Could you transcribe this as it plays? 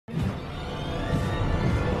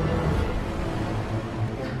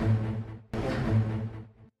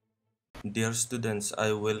Dear students,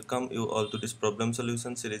 I welcome you all to this problem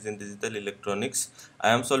solution series in digital electronics.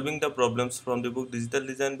 I am solving the problems from the book Digital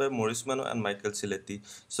Design by Maurice Mano and Michael Siletti.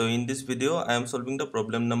 So in this video, I am solving the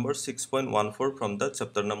problem number 6.14 from the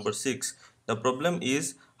chapter number 6. The problem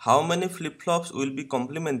is how many flip-flops will be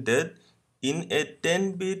complemented in a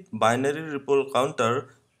 10-bit binary ripple counter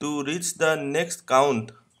to reach the next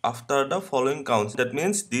count after the following counts. That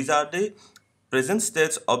means these are the present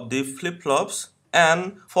states of the flip-flops,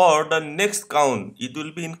 and for the next count it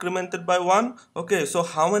will be incremented by 1. Okay, so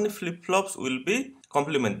how many flip-flops will be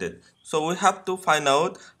complemented? So we have to find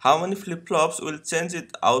out how many flip-flops will change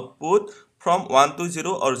its output from 1 to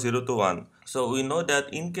 0 or 0 to 1. So we know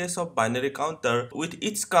that in case of binary counter, with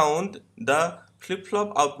each count the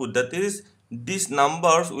flip-flop output, that is these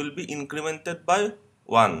numbers, will be incremented by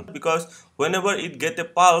 1, because whenever it get a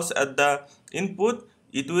pulse at the input,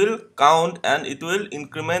 it will count and it will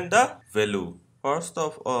increment the value. First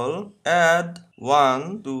of all, add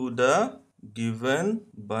 1 to the given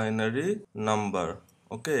binary number.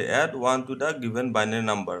 Okay, add 1 to the given binary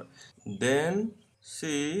number. Then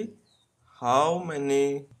see how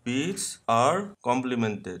many bits are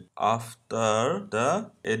complemented after the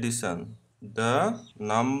addition. The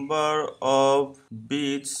number of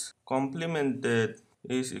bits complemented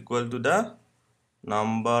is equal to the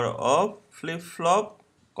number of flip-flop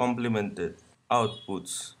complemented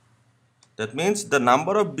outputs. That means the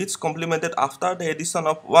number of bits complemented after the addition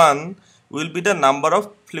of 1 will be the number of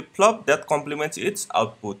flip-flop that complements its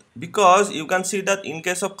output. Because you can see that in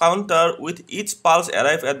case of counter, with each pulse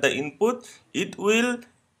arrive at the input, it will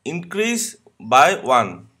increase by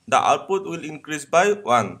 1. The output will increase by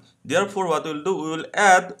 1. Therefore, what we will do, we will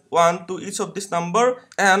add 1 to each of this number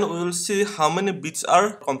and we will see how many bits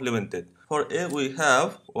are complemented. For A, we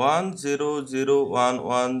have 1 0 0 1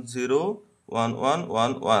 1 0 1 1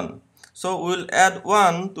 1 1. So we will add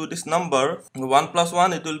 1 to this number. 1 plus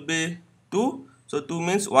 1, it will be 2. So 2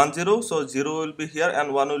 means 1 0. So 0 will be here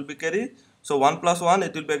and 1 will be carry. So 1 plus 1,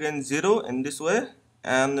 it will be again 0 in this way.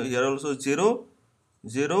 And here also 0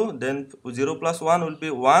 0. Then 0 plus 1 will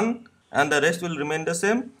be 1. And the rest will remain the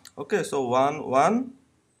same. Okay, so 1 1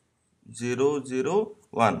 0 0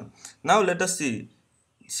 1. Now let us see.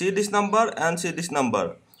 See this number and see this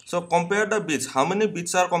number. So compare the bits. How many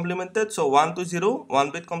bits are complemented? So 1 to 0,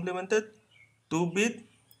 1 bit complemented, 2 bit,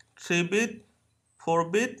 3 bit, 4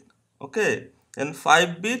 bit, okay, and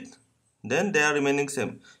 5 bit, then they are remaining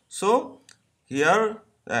same. So here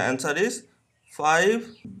the answer is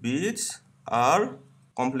 5 bits are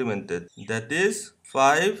complemented. That is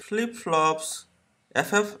 5 flip-flops.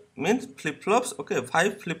 FF means flip-flops. Okay,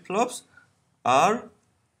 5 flip-flops are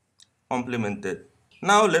complemented.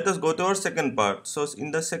 Now let us go to our second part. So in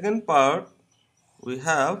the second part, we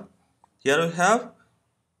have 0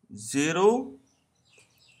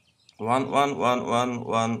 1 1 1 1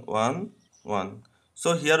 1 1 1.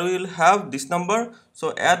 So here we will have this number.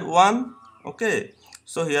 So add 1. Okay.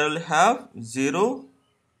 So here we will have 0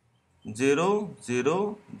 0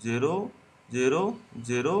 0 0 0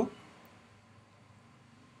 0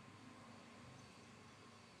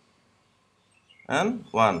 and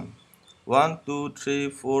 1. 1 2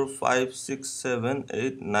 3 4 5 6 7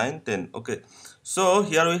 8 9 10. Okay, so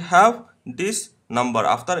here we have this number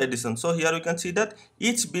after addition. So here we can see that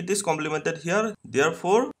each bit is complemented here.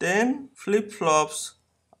 Therefore 10 flip-flops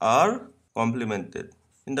are complemented.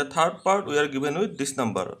 In the third part, we are given with this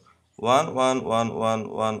number 1 1 1 1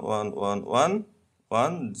 1 1 1 1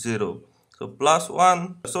 1 0. So plus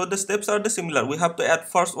 1. So the steps are the similar. We have to add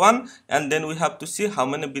first 1 and then we have to see how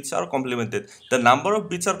many bits are complemented. The number of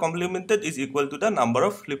bits are complemented is equal to the number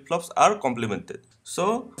of flip-flops are complemented.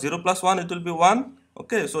 So 0 plus 1, it will be 1.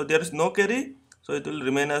 Okay, so there is no carry. So it will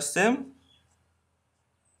remain as same.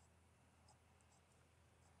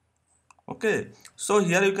 Okay, so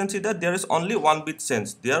here you can see that there is only 1 bit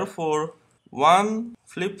change. Therefore 1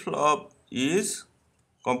 flip-flop is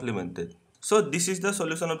complemented. So this is the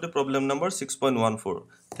solution of the problem number 6.14.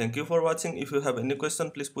 Thank you for watching. If you have any question,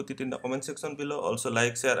 please put it in the comment section below. Also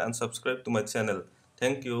like, share and subscribe to my channel.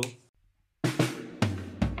 Thank you.